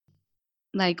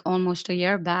like almost a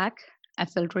year back. I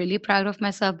felt really proud of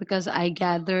myself because I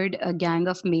gathered a gang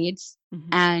of maids Mhm.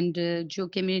 and जो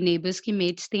कि मेरे neighbors की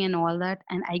maids थी and all that,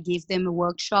 and I gave them a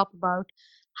workshop about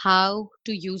how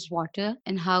to use water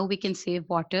and how we can save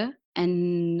water.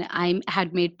 And I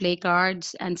had made play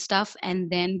cards and stuff, and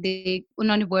then they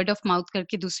उन्होंने word of mouth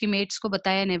करके दूसरी maids को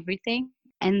बताया and everything.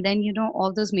 And then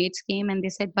all those maids came and they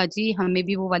said, "Baji, हमें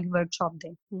भी वो वाली workshop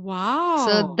दें." So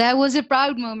Wow! that was a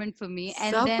proud moment for me.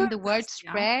 And then the word ज़बरदस्त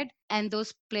यार! spread and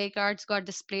those play cards got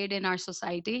displayed in our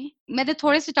society. मैंने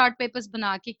थोड़े से chart papers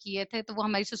बना के किए थे तो वो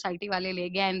हमारी society वाले ले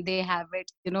गए and they have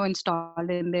it, installed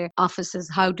in their offices,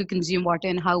 how to consume water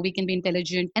and how we can be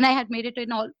intelligent. And I had made it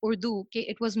in all Urdu. Okay,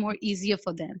 it was more easier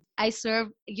for them. I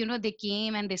served, they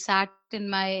came and they sat in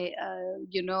my,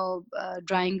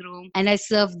 drawing room, and I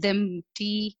served them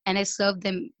tea and I served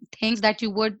them things that you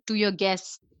would to your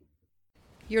guests.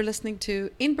 You're listening to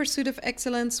In Pursuit of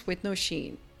Excellence with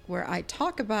Nosheen, where I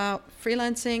talk about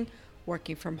freelancing,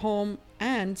 working from home,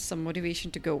 and some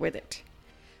motivation to go with it,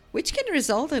 which can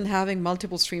result in having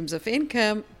multiple streams of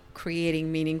income,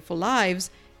 creating meaningful lives,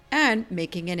 and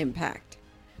making an impact.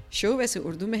 Show वैसे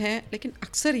उर्दू में है, लेकिन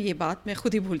अक्सर ये बात मैं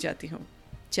खुद ही भूल जाती हूँ.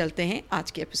 चलते हैं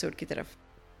आज के एपिसोड की तरफ.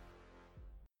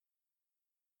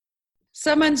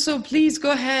 समन, सो प्लीज गो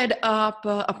अहेड. आप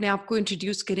अपने आप को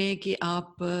इंट्रोड्यूस करें कि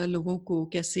आप लोगों को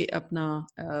कैसे अपना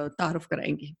तारुफ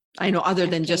कराएंगे. I know other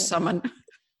than Okay. Just summon.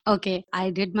 Okay, I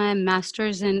did my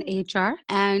master's in HR,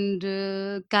 and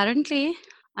currently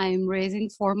I'm raising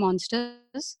four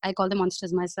monsters. I call them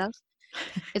monsters myself.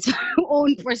 It's my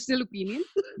own personal opinion,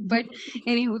 but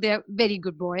anywho, they're very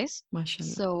good boys.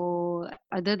 माशाल्लाह. So,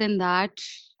 other than that,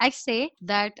 I say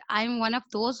that I'm one of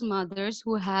those mothers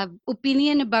who have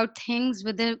opinion about things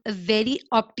with a very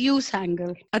obtuse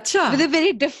angle, अच्छा. with a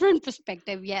very different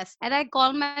perspective. Yes, and I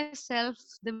call myself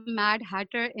the Mad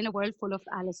Hatter in a world full of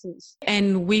Alices.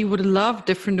 And we would love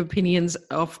different opinions,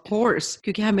 of course,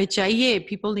 क्योंकि हमें चाहिए.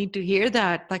 People need to hear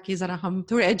that ताकि जरा हम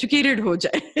थोड़े educated हो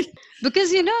जाए.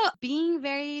 Because being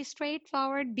very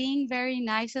straightforward, being very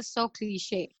nice is so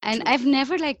cliche. And True. I've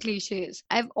never liked cliches.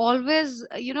 I've always,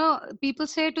 people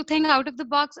say to think out of the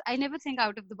box. I never think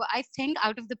out of the box. I think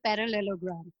out of the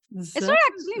parallelogram. It's not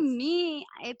actually जबरदस्त. me,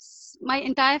 it's my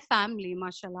entire family,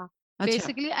 mashallah. अच्छा.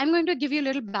 Basically, I'm going to give you a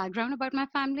little background about my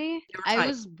family. You're I right.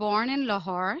 was born in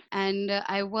Lahore and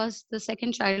I was the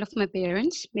second child of my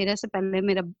parents. मेरे से पहले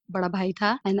मेरा बड़ा भाई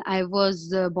था and I was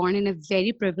born in a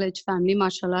very privileged family,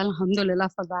 mashallah, alhamdulillah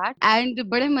for that. And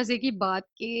बड़े मजे की बात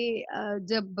कि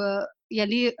जब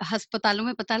यानी अस्पतालों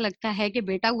में पता लगता है कि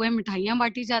बेटा हुए मिठाइयाँ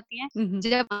बांटी जाती हैं.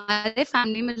 जब हमारे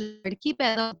फैमिली में लड़की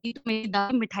पैदा होती तो मेरी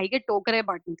दादी मिठाई के टोकरे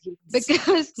बांटती थी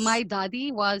because my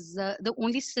दादी was the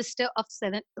only sister of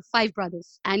 5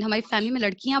 brothers and हमारी फैमिली में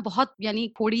लड़कियां बहुत यानी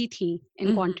थोड़ी थी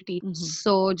in quantity.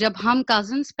 So जब हम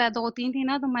cousins पैदा होती थी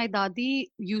ना तो my दादी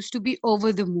used to be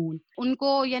over the moon.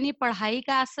 उनको यानी पढ़ाई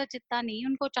का सच इतना नहीं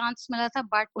उनको चांस मिला था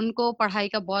बट उनको पढ़ाई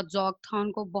का बहुत शौक था.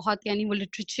 उनको बहुत यानी वो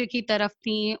लिटरेचर की तरफ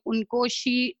थी. उनको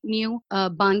she knew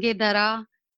बांगे दरा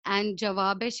and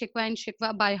जवाब शिकवा and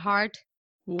शिकवा by heart.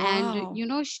 Wow.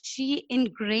 And she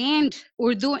ingrained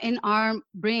Urdu in our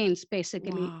brains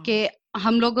basically. Wow. कि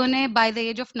हम लोगों ने by the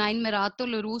age of 9 में रात तो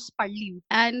लरूस पढ़ ली.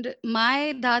 And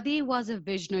my dadi was a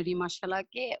visionary, mashallah,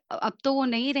 कि अब तो वो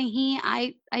नहीं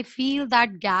रही. I feel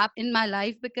that gap in my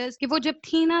life because कि वो जब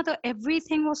थी ना तो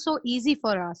everything was so easy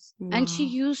for us. And she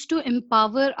Wow. used to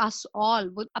empower us all.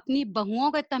 वो अपनी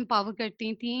बहुओं को इतना empower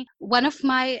करती थी. One of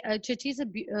my chichi is a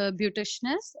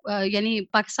beauticianist, यानी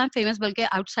पाकिस्तान famous बल्कि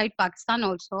outside Pakistan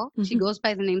also. She goes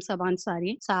by the name Saban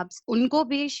Sari Sabs. उनको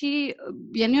भी she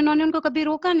यानी उन्होंने उनको कभी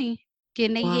रोका नहीं कि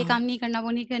नहीं ये Wow. काम नहीं करना वो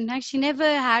नहीं करना. She never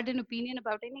had an opinion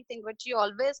about anything but she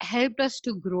always helped us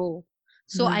to grow.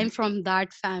 So I'm Right. from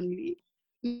that family.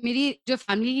 मेरी जो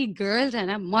family की girls है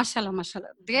ना माशाल्लाह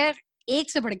माशाल्लाह they're एक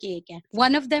से बढ़ के एक है.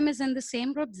 One of them is in the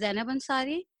same group, Zainab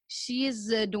Ansari. She is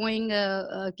doing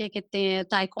क्या कहते हैं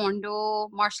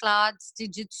taekwondo, martial arts,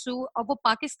 jiu-jitsu. और वो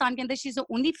पाकिस्तान के अंदर she's the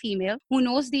only female who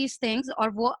knows these things. और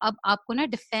वो अब आपको ना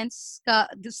defense का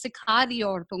सिखा रही है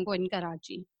औरतों को in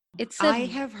Karachi. It's I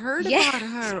have heard about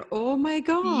her. Oh my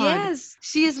God. Yes,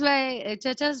 she is my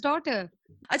chacha's daughter.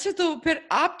 अच्छा, तो फिर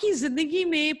आपकी जिंदगी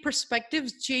में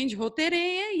पर्सपेक्टिव्स चेंज होते रहे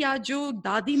हैं या जो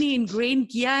दादी ने इनग्रेन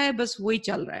किया है बस वही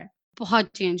चल रहा है?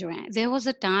 बहुत change हुए हैं. There was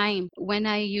a time when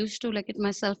I used to look at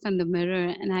myself in the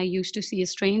mirror and I used to see a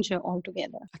stranger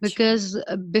altogether. Because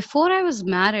before I was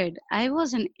married, I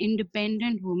was an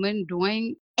independent woman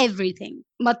doing everything.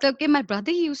 मतलब कि my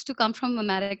brother he used to come from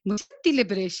America. मुझे इतनी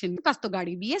liberation. मेरे पास तो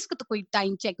गाड़ी भी है, इसको तो कोई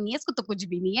time check नहीं है, इसको तो कुछ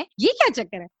भी नहीं है. ये क्या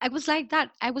चक्कर है? I was like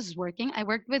that. I was working. I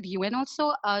worked with UN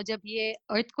also. जब ये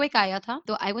earthquake आया था,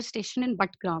 तो I was stationed in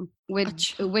Butgram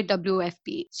अच्छा. with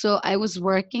WFP. So I was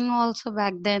working also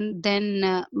back then.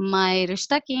 Then my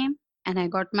rishta came. And I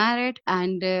got married.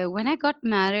 And when I got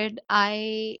married,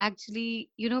 I actually,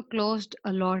 closed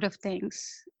a lot of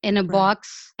things in a Right.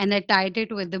 box and I tied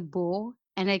it with a bow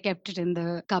and I kept it in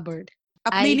the cupboard.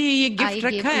 अपने लिए ये I gift gave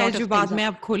रखा a है lot जो of बाद things में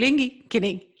up. आप खोलेंगी कि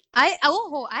नहीं? I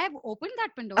have opened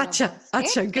that Pandora अच्छा, box.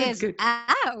 अच्छा, It good, is good.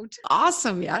 out.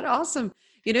 Awesome, yeah, awesome.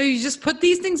 You know, you just put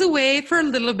these things away for a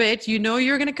little bit. You know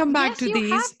you're going to come back Yes, to you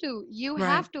these. have to. You Right.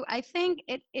 have to. I think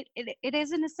it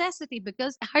is a necessity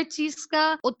because हर चीज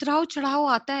का उतराव चढ़ाव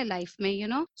आता है life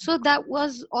में. So that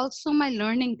was also my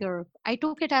learning curve. I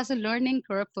took it as a learning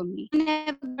curve for me. I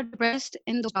never got depressed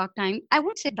in those dark times. I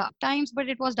would say dark times, but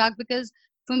it was dark because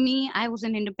for me, I was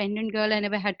an independent girl. I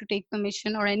never had to take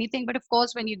permission or anything. But of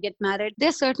course, when you get married, there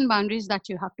are certain boundaries that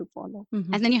you have to follow. Mhm.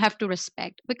 And then you have to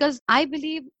respect. Because I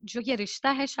believe जो ये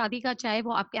रिश्ता है शादी का, चाहे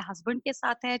वो आपके husband के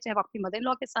साथ है, चाहे वो आपकी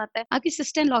mother-in-law के साथ है, आपकी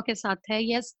sister-in-law के साथ है,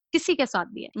 या किसी के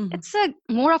साथ भी है. Mhm. It's a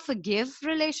more of a give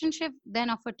relationship than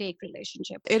of a take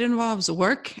relationship. It involves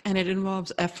work and it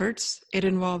involves efforts. It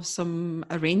involves some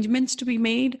arrangements to be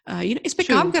made. इस पे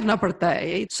True. काम करना पड़ता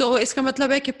है. So इसका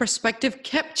मतलब है कि perspective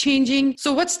kept changing.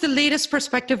 So what's the latest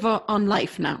perspective on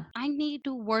life now? I need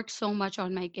to work so much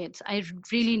on my kids. I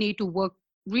really need to work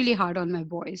really hard on my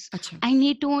boys. अच्छा. I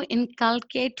need to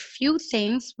inculcate few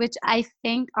things which I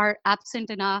think are absent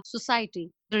in our society.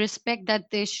 The respect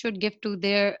that they should give to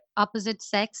their opposite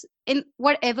sex in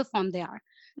whatever form they are.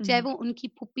 चाहे वो उनकी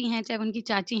फुप्पी हैं, चाहे वो उनकी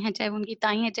चाची हैं, चाहे वो उनकी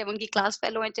ताई हैं, चाहे वो उनकी क्लास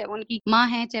फेलो हैं, चाहे वो उनकी माँ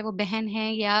हैं, चाहे वो बहन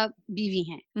हैं या बीवी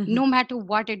हैं. No matter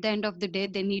what, at the end of the day,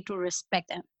 they need to respect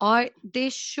them. Or they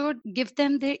should give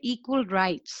them their equal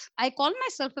rights. I call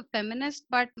myself a feminist,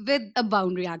 but with a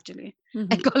boundary, actually.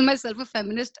 I call myself a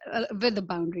feminist with a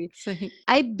boundary. सही.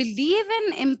 I believe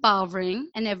in empowering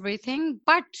and everything,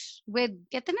 but with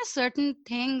getting a certain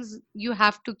things you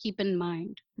have to keep in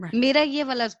mind. Right. मेरा ये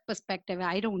वाला perspective है.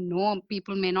 I don't know,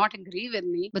 people may not agree with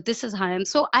me, but this is how I am.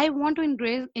 So I want to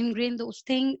ingrain those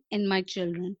things in my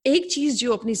children. एक चीज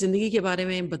जो अपनी जिंदगी के बारे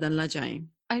में बदलना चाहें.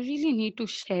 I really need to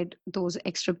shed those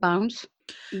extra pounds.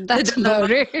 That's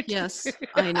about it. Yes,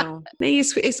 I know. नहीं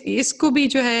इसको भी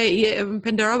जो है ये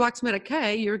Pandora box में रखा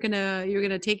है. You're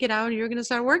gonna take it out and you're gonna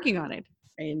start working on it.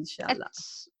 Inshallah.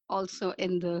 It's also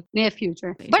in the near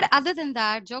future. But other than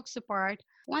that, jokes apart,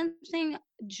 one thing,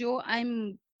 Joe,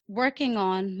 I'm working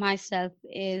on myself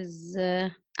is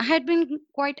I had been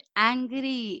quite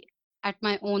angry at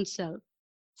my own self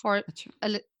for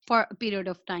अच्छा. for a period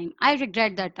of time. I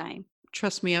regret that time.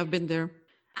 Trust me, I've been there.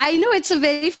 I know it's a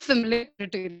very familiar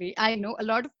territory. I know a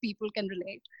lot of people can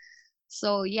relate.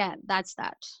 So yeah, that's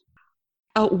that.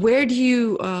 Where do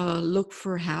you look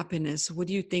for happiness? What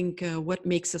do you think? What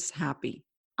makes us happy?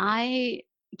 I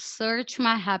search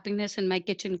my happiness in my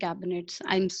kitchen cabinets.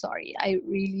 I'm sorry. I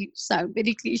really sound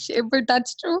very cliche, but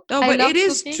that's true. No, I but love it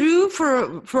is cooking. true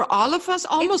for all of us,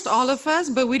 almost all of us,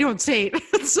 but we don't say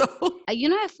it. So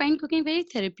I find cooking very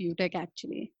therapeutic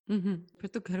actually. फिर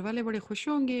तो घर वाले बड़े खुश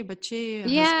होंगे, बच्चे,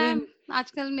 Yeah, husband.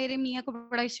 आजकल मेरे मियाँ को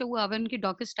बड़ा इश्यू हुआ है, उनकी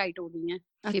डॉकेज टाइट हो गई हैं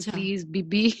कि अच्छा. प्लीज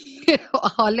बीबी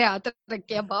हौले हाथ रख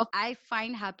के अब I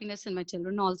find happiness in my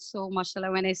children also,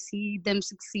 mashallah, when I see them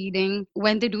succeeding,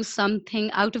 when they do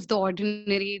something out of the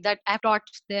ordinary that I've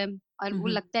taught them, और वो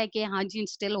लगता है कि हाँ जी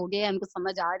इंस्टिल हो गया है, उनको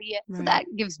समझ आ रही है. So that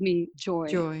gives me joy.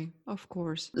 Joy, of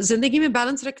course. जिंदगी में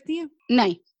बैलेंस रखती है?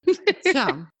 नहीं.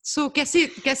 अच्छा. So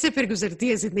कैसे फिर गुजरती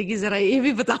है जिंदगी, जरा ये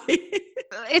भी बताएं.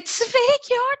 It's very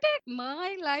chaotic.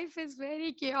 My life is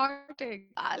very chaotic.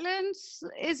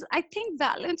 I think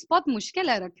balance बहुत मुश्किल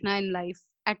है रखना in life.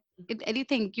 At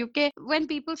anything, क्योंकि when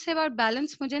people say about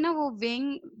balance, मुझे ना वो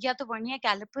weighing या तो वर्नियर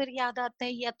कैलिपर याद आता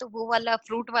है या तो वो वाला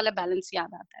फ्रूट वाला बैलेंस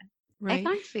याद आता है. I Right.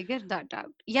 can't figure that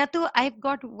out. या तो I've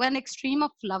got one extreme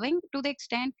of loving to the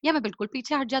extent या मैं बिल्कुल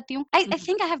पीछे हट जाती हूँ. I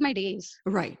think I have my days.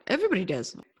 Right. Everybody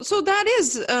does. So that is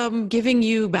giving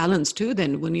you balance too.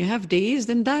 Then when you have days,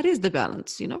 then that is the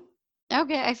balance,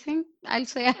 Okay, I think I'll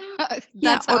say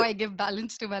that's how or- I give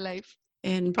balance to my life.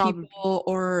 And Probably. people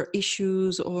or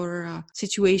issues or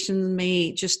situations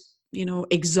may just,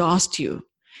 exhaust you.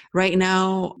 Right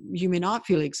now, you may not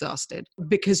feel exhausted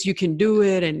because you can do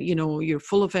it and, you're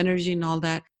full of energy and all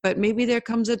that. But maybe there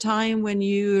comes a time when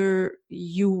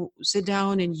you sit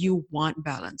down and you want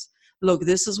balance. Look,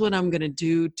 this is what I'm going to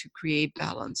do to create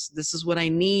balance. This is what I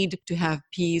need to have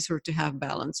peace or to have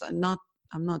balance. And not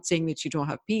I'm not saying that you don't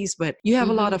have peace, but you have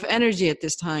a lot of energy at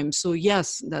this time. So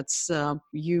yes, that's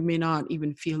you may not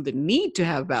even feel the need to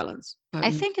have balance. But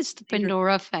I think it's the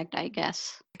Pandora effect, I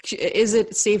guess. is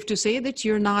it safe to say that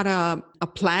you're not a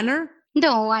planner?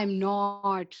 No, I'm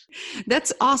not.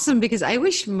 That's awesome because I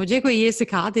wish मुझे कोई ये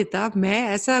सिखा देता. मैं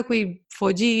ऐसा कोई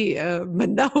फौजी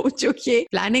बंदा हूँ जो ये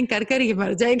प्लानिंग कर कर ये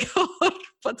मर जाएगा और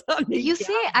पता नहीं You क्या.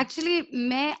 see,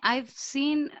 actually, I've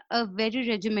seen a very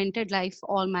regimented life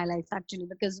all my life, actually,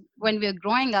 because when we were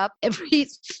growing up,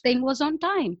 everything was on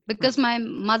time. Because my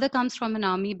mother comes from an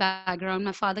army background,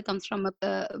 my father comes from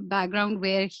a background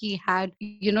where he had,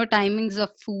 timings of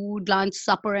food, lunch,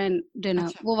 supper, and dinner.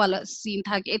 अच्छा. वो वाला scene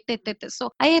था कि इत्ते.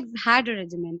 So I have had a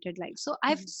regimented life. So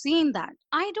I've seen that.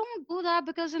 I don't do that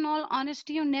because, in all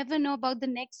honesty, you never know about the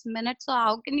next minute. So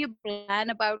how can you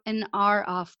plan about an hour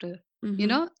after?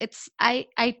 It's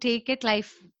I take it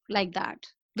life like that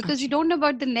because you don't know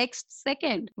about the next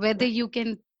second whether you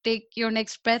can take your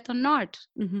next breath or not.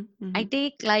 I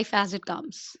take life as it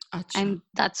comes. I'm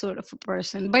that sort of a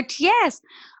person. But yes,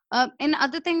 in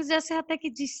other things जैसे आता है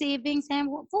कि जी savings हैं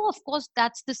वो of course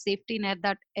that's the safety net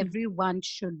that everyone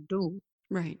should do.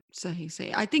 Right.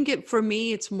 Say. I think for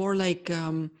me, it's more like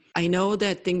I know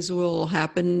that things will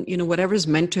happen. Whatever's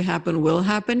meant to happen will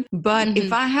happen. But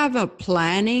if I have a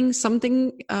planning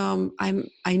something,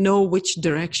 I know which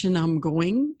direction I'm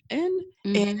going in,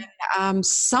 and I'm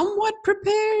somewhat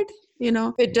prepared.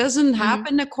 If it doesn't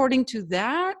happen according to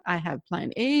that, I have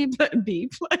plan A, plan B,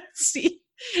 plan C.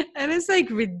 And it's like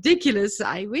ridiculous.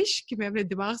 I wish कि मैं अपने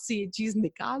दिमाग से ये चीज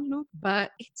निकाल लूं, but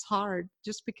it's hard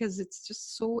just because it's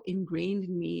just so ingrained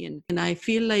in me. And I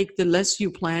feel like the less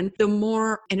you plan, the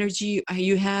more energy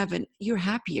you have and you're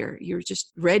happier. You're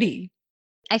just ready.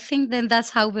 I think then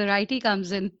that's how variety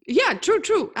comes in. Yeah,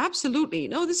 true. Absolutely.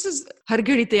 No, this is Har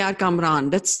Ghadi Taiyar Kamran.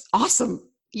 That's awesome.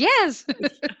 Yes.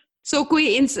 So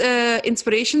कोई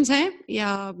inspirations हैं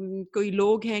या कोई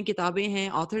लोग हैं, किताबें हैं,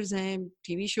 authors हैं,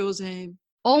 TV shows हैं?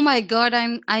 Oh my God,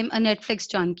 I'm a Netflix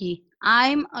junkie.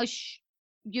 I'm a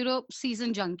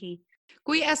season junkie.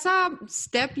 कोई ऐसा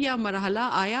स्टेप या मरहला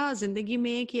आया जिंदगी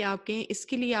में कि आपके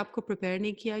इसके लिए आपको प्रिपेयर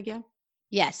नहीं किया गया?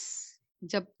 Yes.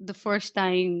 जब the first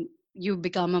time you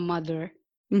become a mother,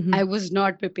 I was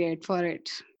not prepared for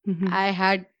it. I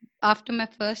had, after my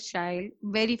first child,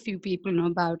 very few people know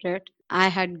about it. I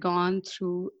had gone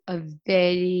through a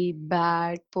very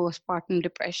bad postpartum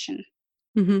depression.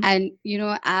 And,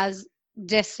 as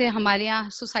जैसे हमारे यहाँ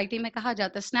society में कहा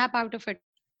जाता है snap out of it.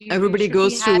 Everybody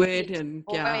goes through it and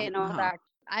that.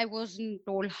 I wasn't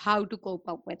told how to cope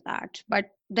up with that. But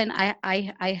then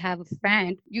I have a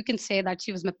friend, you can say that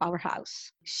she was my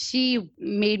powerhouse. She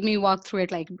made me walk through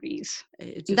it like a breeze.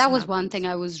 That was one thing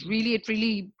it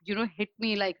really, hit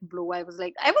me like a blow. I was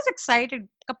excited.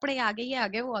 कपड़े आ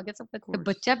गए वो आ गए सब कुछ.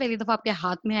 बच्चा पहली दफा आपके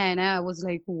हाथ में आया ना, I was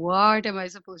like, what am I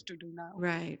supposed to do now?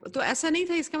 Right. तो ऐसा नहीं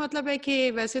था, इसका मतलब है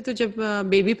कि वैसे तो जब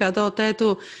बेबी पैदा होता है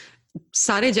तो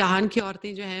सारे जहान की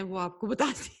औरतें जो हैं वो आपको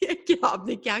बताती है कि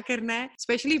आपने क्या करना है,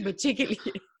 स्पेशली बच्चे के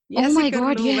लिए. Oh my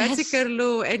God, yes. वैसे कर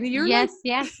लो. And you're yes.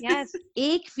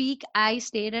 एक week I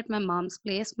stayed at my mom's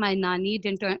place. My nanny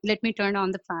didn't let me turn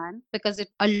on the fan because it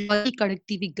already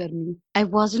kadakti thi garmi. I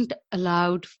wasn't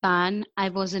allowed fan. I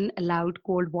wasn't allowed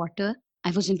cold water.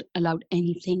 I wasn't allowed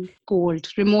anything cold,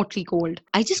 remotely cold.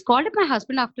 I just called up my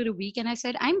husband after a week and I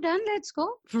said, I'm done, let's go.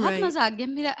 Right.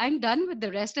 I'm done with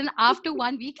the rest. And after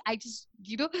 1 week, I just,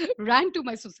 ran to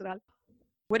my susaral.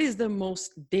 What is the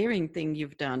most daring thing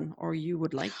you've done or you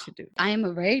would like to do? I am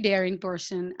a very daring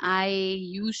person. I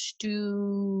used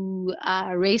to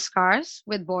race cars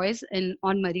with boys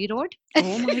on Murray Road.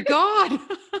 Oh my God.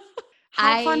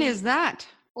 How fun is that?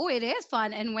 Oh, it is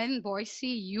fun. And when boys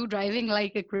see you driving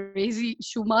like a crazy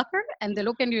Schumacher and they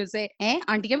look at you and say,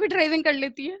 auntie bhi driving kar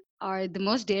leti hai? Or the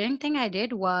most daring thing I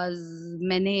did was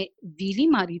मैंने wheelie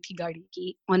मारी थी गाड़ी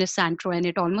की on a Santro and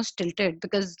it almost tilted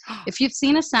because if you've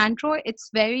seen a Santro, it's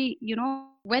very,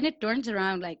 when it turns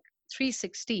around like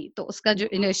 360, तो उसका जो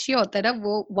inertia होता है ना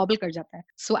वो wobble कर जाता है.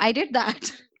 So I did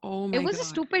that. Oh my God. It was a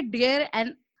stupid dare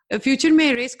and future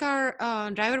में race car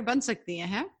driver बन सकती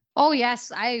हैं? Oh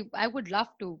yes, I would love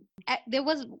to. There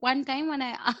was one time when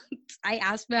I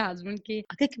asked my husband कि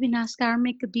अगर कभी NASCAR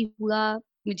में कभी हुआ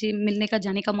मुझे मिलने का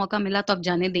जाने का मौका मिला तो आप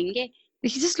जाने देंगे?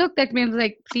 He just looked at me and was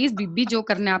like, please बीबी जो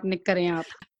करना है आपने करें आप.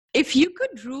 If you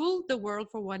could rule the world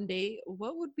for one day,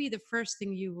 what would be the first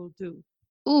thing you will do?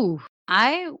 Ooh,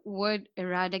 I would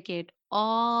eradicate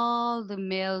all the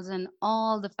mills and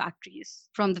all the factories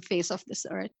from the face of this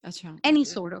earth. Achha. Any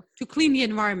sort of. To clean the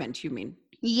environment, you mean?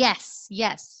 Yes.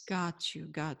 Got you.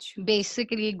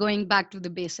 Basically going back to the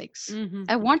basics.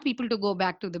 I want people to go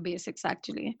back to the basics,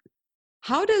 actually.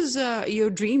 How does your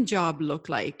dream job look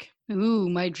like? Ooh,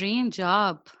 my dream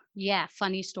job. Yeah,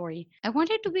 funny story. I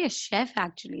wanted to be a chef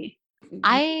actually.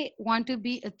 I want to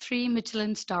be a 3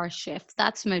 Michelin star chef.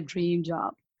 That's my dream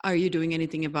job. Are you doing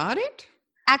anything about it?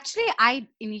 Actually, I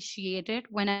initiated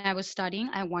when I was studying.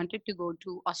 I wanted to go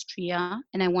to Austria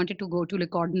and I wanted to go to Le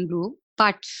Cordon Bleu.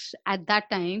 But at that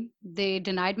time, they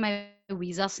denied my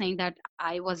visa saying that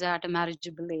I was at a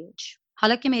marriageable age.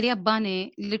 हालांकि मेरे अब्बा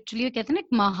ने literally कहते हैं ना एक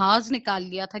महाज निकाल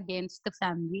लिया था अगेंस्ट द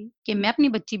फैमिली कि मैं अपनी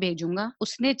बच्ची भेजूंगा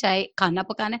उसने चाहे खाना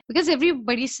पकाना है बिकॉज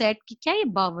एवरीबडी सेड कि क्या ये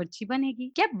बावर्ची बनेगी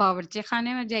क्या बावर्ची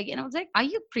खाने में जाएगी and I was like are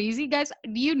you crazy guys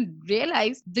do you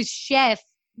realize the chef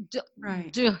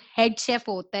जो head chef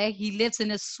hota hai, he lives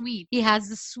in a suite. He has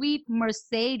a sweet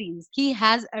Mercedes. He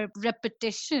has a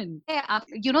reputation.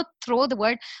 Throw the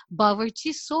word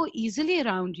bawarchi so easily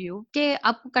around you.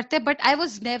 But I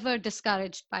was never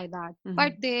discouraged by that. Mm-hmm.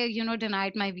 But they,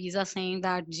 denied my visa saying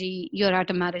that, gee, you're at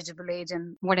a marriageable age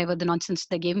and whatever the nonsense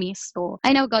they gave me. So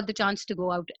I never got the chance to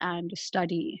go out and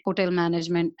study hotel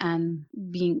management and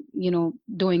being,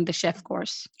 doing the chef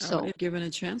course. So if given a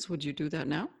chance, would you do that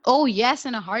now? Oh, yes,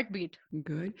 in a heartbeat.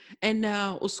 Good. And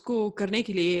usko karne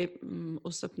ke liye,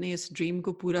 us apne is dream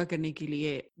ko pura karne ke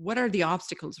liye, what are the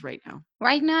obstacles right now?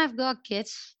 Right now, I've got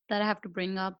kids that I have to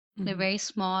bring up. Mm-hmm. They're very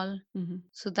small. Mm-hmm.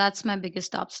 So that's my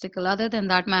biggest obstacle. Other than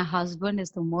that, my husband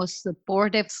is the most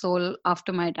supportive soul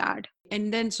after my dad.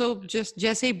 And then, so just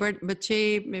jaise bache,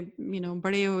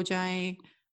 bade ho jaye,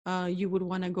 you would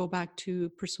want to go back to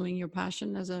pursuing your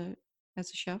passion as a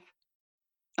chef?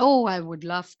 Oh, I would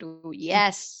love to.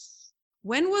 Yes.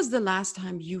 When was the last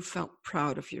time you felt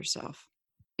proud of yourself?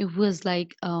 It was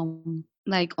like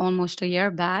almost a year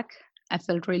back. I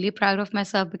felt really proud of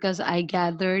myself because I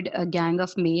gathered a gang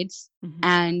of maids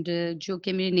and jo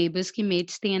ke mere neighbors ki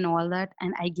maids the and all that,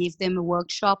 and I gave them a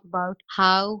workshop about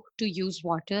how to use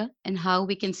water and how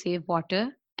we can save water.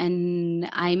 And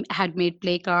I had made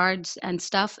play cards and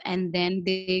stuff, and then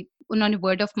unhone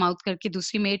word of mouth karke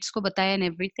dusri maids ko bataya and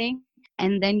everything.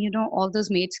 And then, all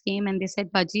those mates came and they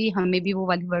said, Baji, hame bhi wo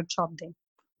wali workshop de.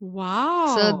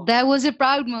 Wow. So that was a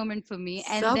proud moment for me.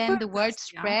 And then the word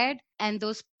spread and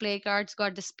those play cards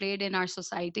got displayed in our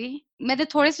society. मैंने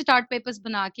थोड़े से chart papers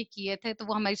बना के किए थे तो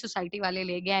वो हमारी society वाले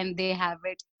ले गए and they have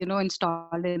it,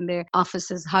 installed in their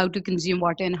offices, how to consume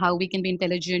water and how we can be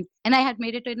intelligent. And I had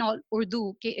made it in all Urdu,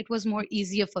 okay, it was more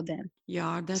easier for them.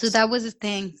 Yeah, so that was the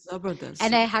thing. Zabardast.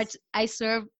 And I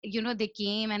served, they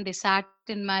came and they sat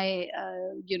in my,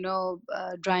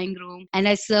 drawing room, and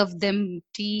I served them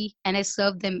tea and I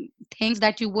served them things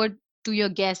that you would to your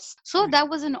guests. So that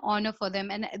was an honor for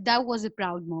them, and that was a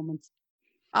proud moment.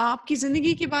 आपकी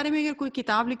जिंदगी के बारे में अगर कोई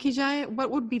किताब लिखी जाए, what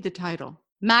would be the title?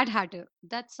 Mad Hatter.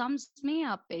 That sums me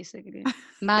up basically.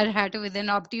 Mad Hatter with an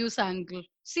obtuse angle.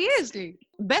 Seriously.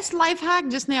 Best life hack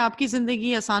जिसने आपकी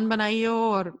जिंदगी आसान बनाई हो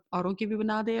और औरों की भी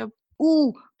बना दे अब?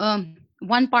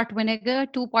 1 part vinegar,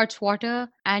 2 parts water,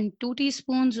 and 2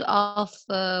 teaspoons of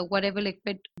whatever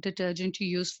liquid detergent you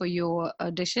use for your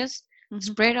dishes.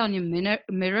 Spread on your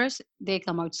mirrors. They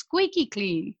come out squeaky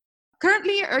clean.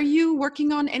 Currently, are you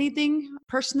working on anything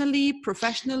personally,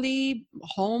 professionally,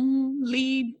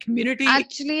 homely, community?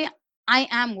 Actually, I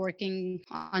am working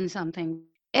on something.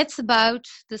 It's about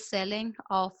the selling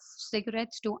of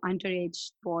cigarettes to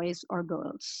underage boys or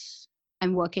girls.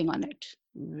 I'm working on it.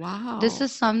 Wow. This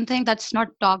is something that's not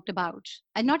talked about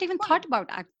and not even thought about.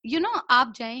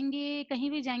 आप जाएंगे कहीं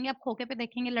भी जाएंगे आप खोके पे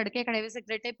देखेंगे लड़के खड़े हुए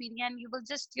सिगरेटें पी रहे हैं and you will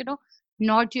just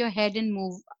nod your head and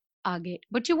move आगे,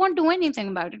 but you won't do anything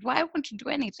about it. Why won't you do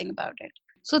anything about it?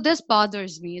 So this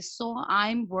bothers me. So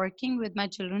I'm working with my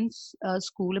children's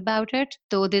school about it.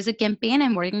 So there's a campaign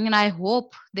I'm working, and I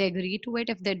hope they agree to it.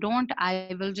 If they don't,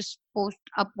 I will just post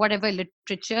up whatever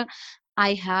literature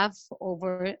I have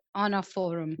over on a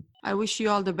forum. I wish you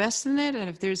all the best in it. And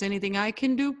if there's anything I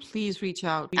can do, please reach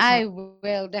out. I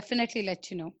will definitely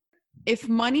let you know. If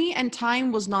money and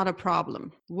time was not a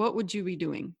problem, what would you be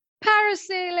doing?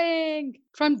 Parasailing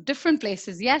from different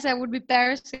places. Yes, I would be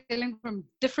parasailing from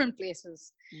different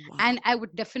places. Wow. And I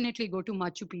would definitely go to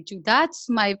Machu Picchu. That's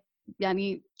my,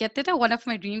 one of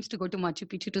my dreams, to go to Machu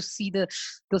Picchu to see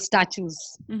those statues.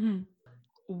 Mm-hmm.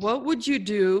 What would you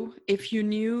do if you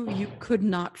knew you could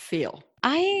not fail?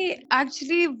 I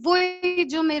actually, wohi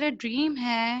jo mera dream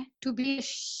hai, to be a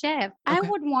chef. Okay. I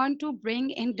would want to bring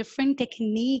in different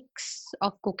techniques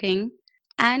of cooking.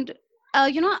 And,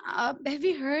 have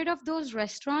you heard of those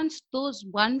restaurants, those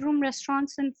one-room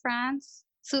restaurants in France?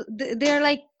 So they're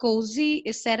like cozy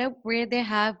setup where they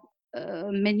have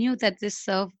a menu that they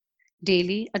serve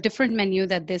daily, a different menu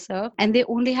that they serve, and they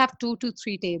only have 2 to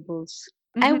 3 tables.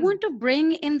 Mm-hmm. I want to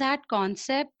bring in that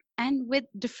concept and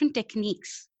with different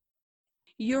techniques.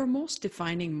 Your most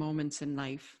defining moments in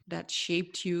life that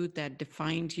shaped you, that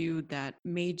defined you, that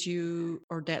made you,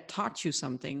 or that taught you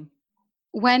something.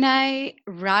 When I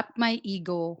wrapped my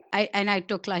ego and I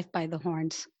took life by the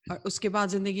horns. और उसके बाद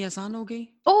जिंदगी आसान हो गई?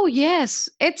 Oh, yes.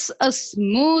 It's a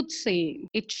smooth saying.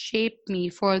 It shaped me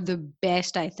for the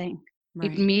best, I think. It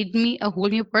Right. made me a whole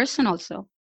new person also.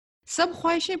 सब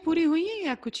ख्वाहिशें पूरी हुई हैं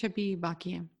या कुछ अभी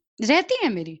बाकी हैं? रहती है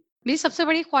मेरी सबसे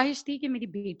बड़ी ख्वाहिश थी कि मेरी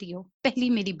बेटी हो, पहली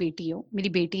मेरी बेटी हो, मेरी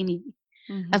बेटी नहीं।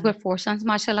 I've got 4 sons,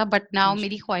 mashallah, but now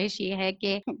मेरी ख्वाहिश ये है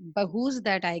कि bahus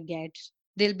that I get,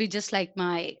 they'll be just like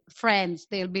my friends,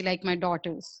 they'll be like my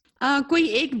daughters. कोई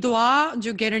एक दुआ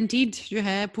जो गारंटीड जो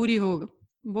है पूरी हो,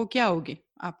 वो क्या होगी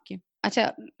आपकी?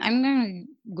 अच्छा, I'm gonna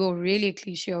go really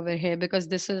cliche over here because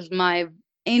this is my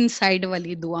inside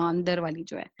wali dua, andar wali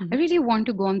jo hai. I really want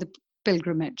to go on the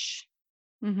pilgrimage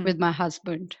with my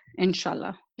husband,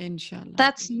 inshallah. इंशाल्लाह.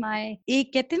 That's my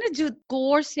एक कहते हैं ना जो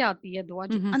core से आती है दुआ,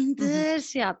 जो अंदर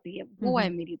से आती है, वो है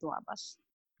मेरी दुआ बस.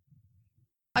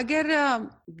 अगर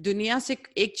दुनिया से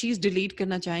एक चीज डिलीट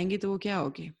करना चाहेंगी तो वो क्या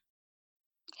होगी?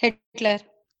 हिटलर.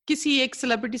 किसी एक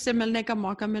सेलिब्रिटी से मिलने का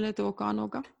मौका मिले तो वो कौन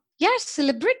होगा? यार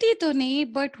celebrity तो नहीं,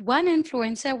 but one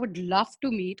influencer I would love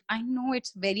to meet. I know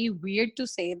it's very weird to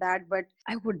say that, but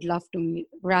I would love to meet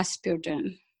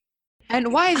Rasputin.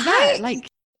 And why is that? Like,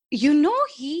 you know,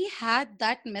 he had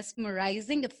that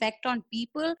mesmerizing effect on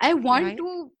people. I want Right.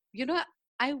 to, you know,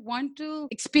 I want to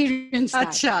experience that.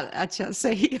 अच्छा,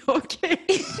 सही, okay.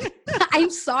 I'm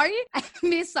sorry, I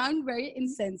may sound very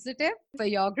insensitive.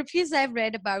 Biographies I've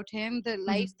read about him, the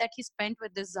life that he spent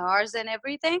with the czars and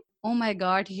everything. Oh my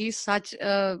God, he's such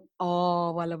a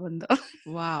wala banda.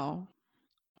 Wow.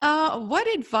 What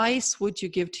advice would you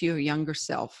give to your younger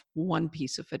self? One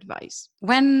piece of advice.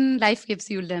 When life gives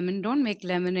you lemon, don't make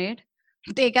lemonade.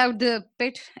 Take out the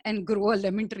pit and grow a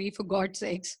lemon tree, for God's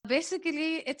sakes.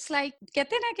 Basically, it's like,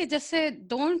 कहते हैं ना कि जैसे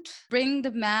don't bring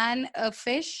the man a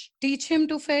fish, teach him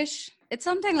to fish. It's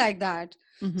something like that.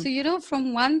 So, you know,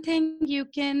 from one thing you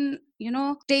can, you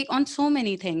know, take on so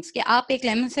many things. कि आप एक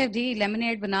lemon से भी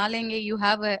lemonade बना लेंगे, you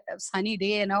have a sunny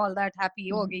day and all that, happy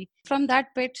होगी. From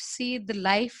that pit, see the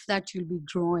life that you'll be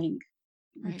growing.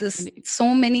 Right. This,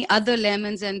 so many other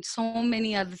lemons and so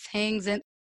many other things. And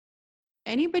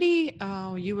anybody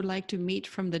you would like to meet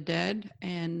from the dead,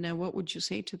 and what would you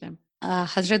say to them?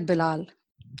 Hazrat Bilal.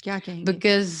 क्या कहेंगे?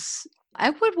 Because I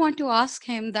would want to ask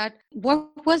him that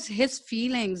what was his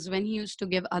feelings when he used to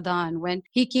give adhan, when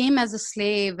he came as a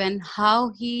slave, and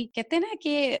how he कहते हैं ना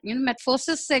कि, you know,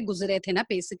 metamorphosis से गुजरे थे ना,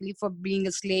 basically, for being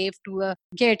a slave to a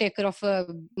caretaker of a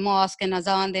mosque and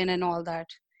azan then and all that.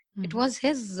 It was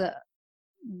his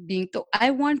being. So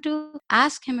I want to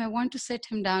ask him, I want to sit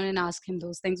him down and ask him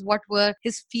those things. What were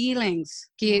his feelings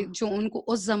कि जो उनको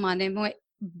उस जमाने में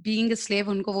being a slave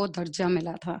उनको वो दर्जा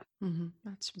मिला था.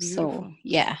 That's beautiful. So,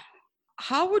 yeah.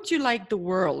 How would you like the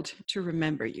world to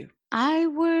remember you? I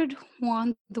would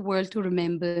want the world to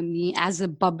remember me as a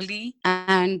bubbly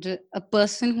and a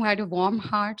person who had a warm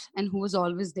heart and who was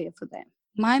always there for them.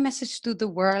 My message to the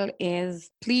world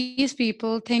is, please,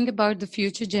 people, think about the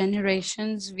future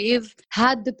generations. We've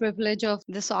had the privilege of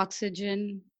this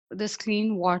oxygen, this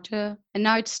clean water, and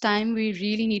now it's time we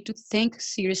really need to think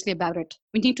seriously about it.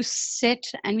 We need to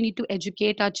sit and we need to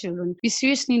educate our children. We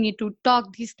seriously need to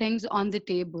talk these things on the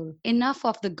table. Enough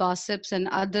of the gossips and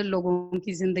other logon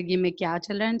ki zindagi mein kya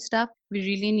chal raha and stuff. We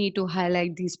really need to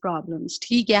highlight these problems.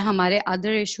 ठीक है, हमारे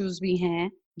other issues भी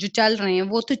हैं जो चल रहे हैं,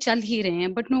 वो तो चल ही रहे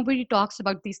हैं, but nobody talks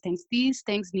about these things. These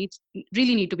things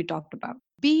really need to be talked about.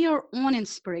 Be your own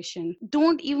inspiration.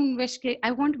 Don't even wish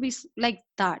I want to be like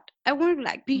that. I want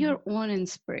to be your own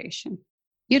inspiration.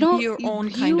 You know, be your own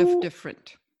kind of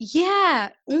different.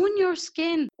 Yeah, own your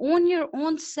skin, own your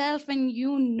own self, and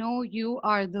you know you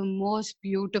are the most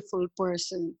beautiful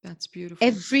person. That's beautiful.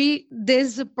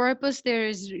 There's a purpose, there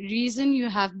is reason you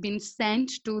have been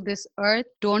sent to this earth.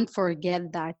 Don't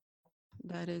forget that.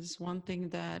 That is one thing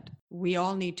that we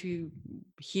all need to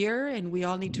hear, and we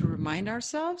all need to remind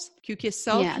ourselves. Because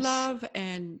self-love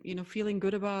and, you know, feeling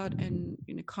good about and,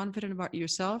 you know, confident about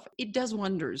yourself, it does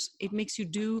wonders. It makes you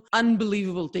do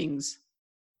unbelievable things.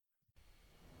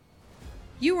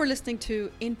 You are listening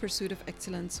to In Pursuit of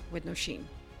Excellence with Nosheen.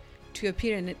 To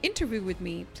appear in an interview with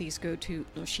me, please go to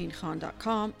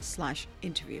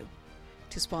nosheenkhan.com/interview.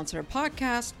 To sponsor a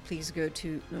podcast, please go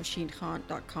to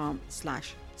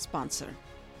nosheenkhan.com/sponsor.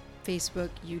 Facebook,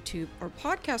 YouTube और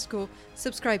podcast को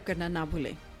subscribe करना ना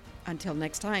भूलें. Until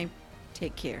next time,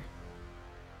 take care.